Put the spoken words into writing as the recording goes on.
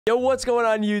Yo, what's going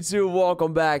on YouTube?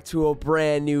 Welcome back to a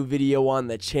brand new video on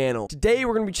the channel. Today,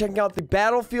 we're going to be checking out the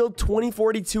Battlefield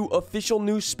 2042 official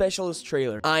news specialist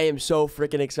trailer. I am so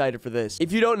freaking excited for this.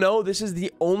 If you don't know, this is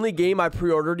the only game I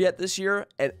pre-ordered yet this year,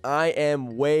 and I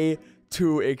am way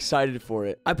too excited for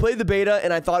it. I played the beta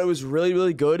and I thought it was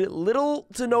really good. Little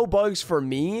to no bugs for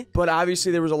me, but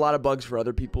obviously there was a lot of bugs for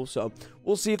other people, so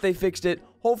we'll see if they fixed it.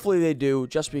 Hopefully they do,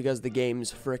 just because the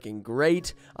game's freaking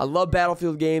great. I love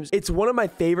Battlefield games. It's one of my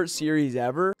favorite series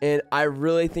ever, and I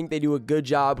really think they do a good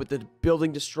job with the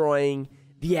building, destroying,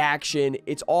 the action.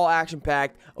 It's all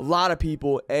action-packed, a lot of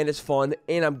people, and it's fun,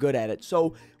 and I'm good at it,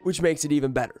 so which makes it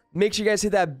even better. Make sure you guys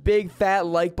hit that big fat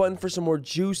like button for some more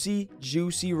juicy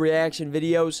reaction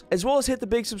videos, as well as hit the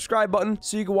big subscribe button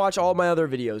so you can watch all my other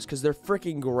videos, because they're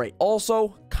freaking great.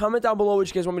 Also, comment down below what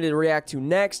you guys want me to react to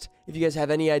next. If you guys have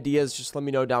any ideas, just let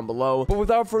me know down below. But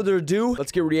without further ado,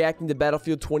 let's get reacting to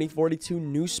Battlefield 2042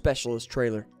 News Specialist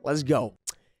trailer. Let's go.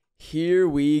 Here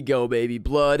we go, baby.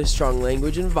 Blood, strong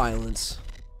language, and violence.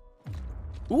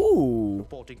 Ooh.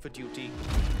 Reporting for duty.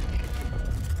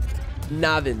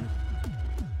 Navin.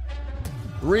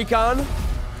 Recon.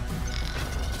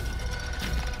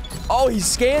 Oh, he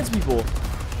scans people.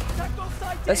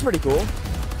 That's pretty cool.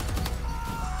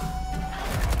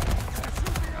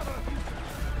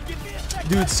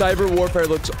 Dude, Cyber Warfare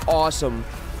looks awesome.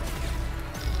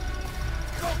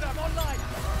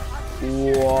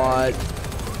 What?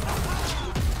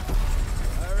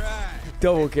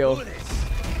 Double kill.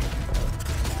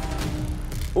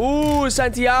 Ooh,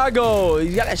 Santiago.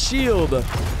 He's got a shield.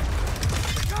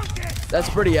 That's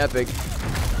pretty epic.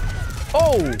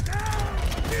 Oh.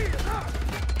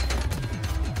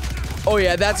 Oh,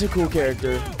 yeah, that's a cool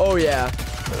character. Oh, yeah.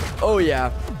 Oh,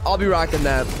 yeah. I'll be rocking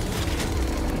that.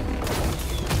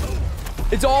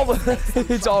 It's all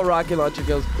it's all rocket launcher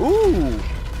kills. Ooh.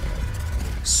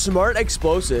 Smart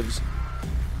explosives.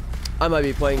 I might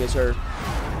be playing as her.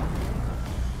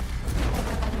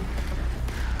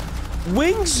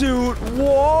 Wingsuit.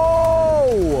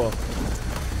 Whoa.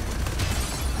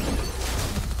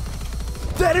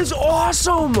 That is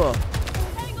awesome.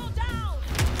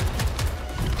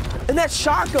 And that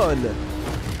shotgun.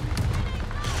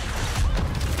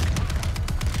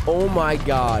 Oh my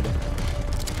god.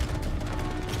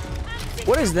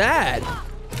 What is that?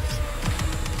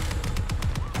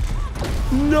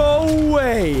 No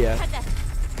way.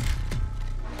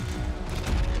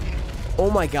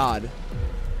 Oh my god.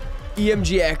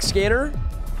 EMGX scanner.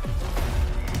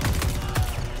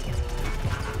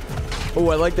 Oh,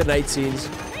 I like the night scenes.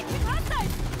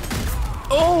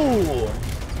 Oh,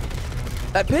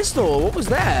 that pistol. What was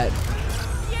that?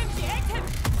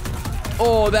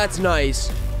 Oh, that's nice.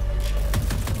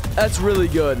 That's really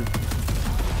good.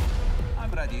 I'm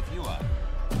ready if you are.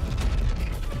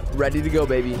 Ready to go,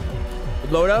 baby.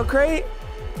 Loadout crate?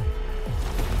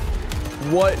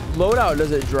 What loadout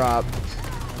does it drop?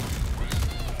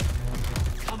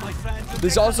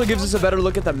 This also gives us a better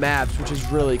look at the maps, which is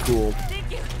really cool.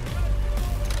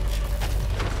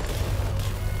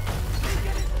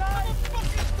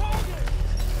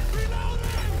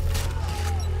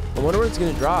 I wonder what it's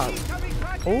gonna drop.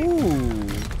 Ooh.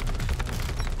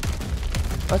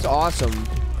 That's awesome.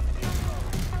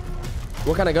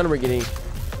 What kind of gun are we getting?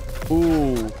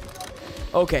 Ooh.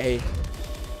 Okay.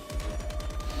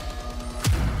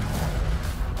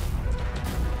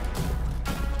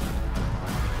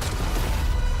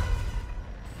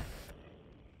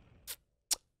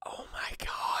 Oh my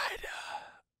god.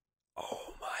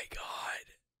 Oh my god.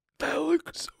 That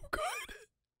looks so good.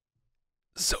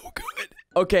 So good.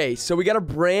 Okay, so we got a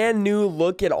brand new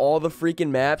look at all the freaking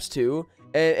maps too.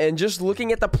 And just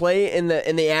looking at the play and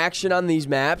the action on these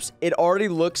maps, it already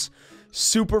looks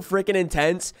super freaking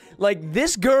intense. Like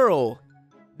this girl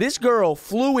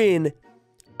flew in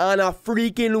on a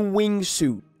freaking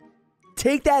wingsuit.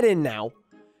 Take that in now.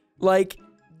 Like,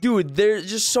 dude, there's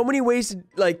just so many ways to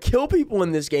like kill people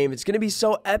in this game. It's gonna be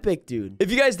so epic, dude.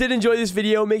 If you guys did enjoy this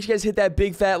video, make sure you guys hit that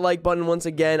big fat like button once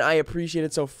again. I appreciate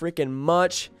it so freaking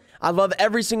much. I love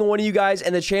every single one of you guys,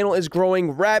 and the channel is growing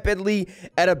rapidly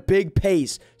at a big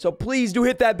pace. So please do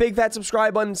hit that big fat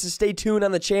subscribe button to stay tuned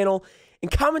on the channel. And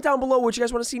comment down below what you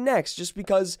guys want to see next, just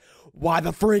because why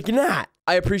the freak not?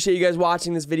 I appreciate you guys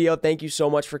watching this video. Thank you so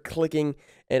much for clicking,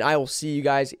 and I will see you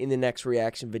guys in the next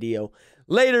reaction video.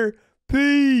 Later.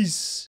 Peace.